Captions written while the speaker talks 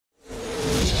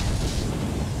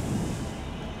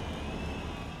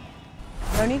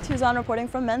Monique Tuzon reporting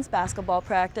from men's basketball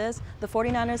practice. The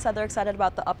 49ers said they're excited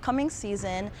about the upcoming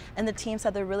season, and the team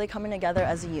said they're really coming together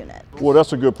as a unit. Well,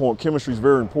 that's a good point. Chemistry is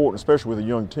very important, especially with a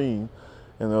young team.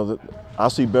 And I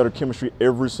see better chemistry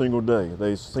every single day.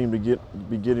 They seem to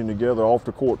be getting together off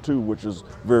the court too, which is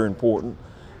very important.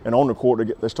 And on the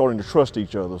court, they're starting to trust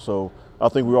each other. So I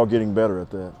think we're all getting better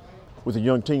at that. With a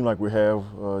young team like we have,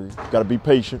 you've got to be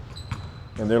patient.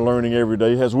 And they're learning every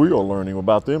day, as we are learning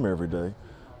about them every day.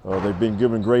 They've been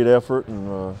given great effort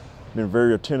and been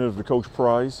very attentive to Coach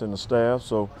Price and the staff,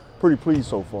 so pretty pleased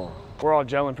so far. We're all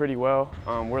gelling pretty well.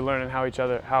 We're learning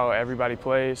how everybody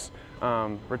plays.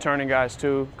 Returning guys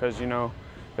too, because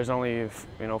there's only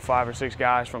 5 or 6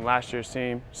 guys from last year's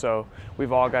team, so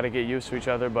we've all got to get used to each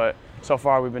other. But so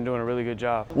far, we've been doing a really good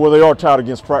job. Well, they are tired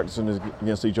against practicing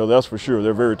against each other. That's for sure.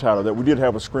 They're very tired of that. We did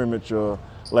have a scrimmage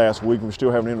last week. We're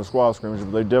still having an inter-squad scrimmage,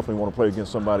 but they definitely want to play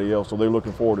against somebody else, so they're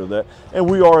looking forward to that. And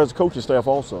we are as a coaching staff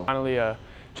also. Finally, a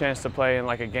chance to play in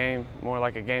like a game, more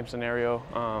like a game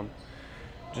scenario.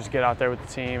 Just get out there with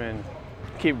the team and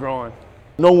keep growing.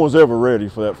 No one's ever ready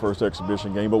for that first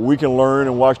exhibition game, but we can learn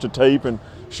and watch the tape and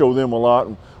show them a lot.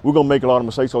 And we're going to make a lot of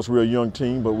mistakes because we're a young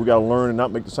team, but we got to learn and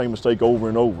not make the same mistake over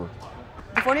and over.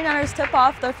 The 49ers tip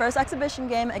off their first exhibition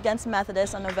game against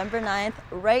Methodist on November 9th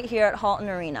right here at Halton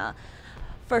Arena.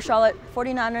 For Charlotte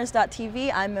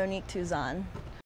 49ers.tv, I'm Monique Tuzon.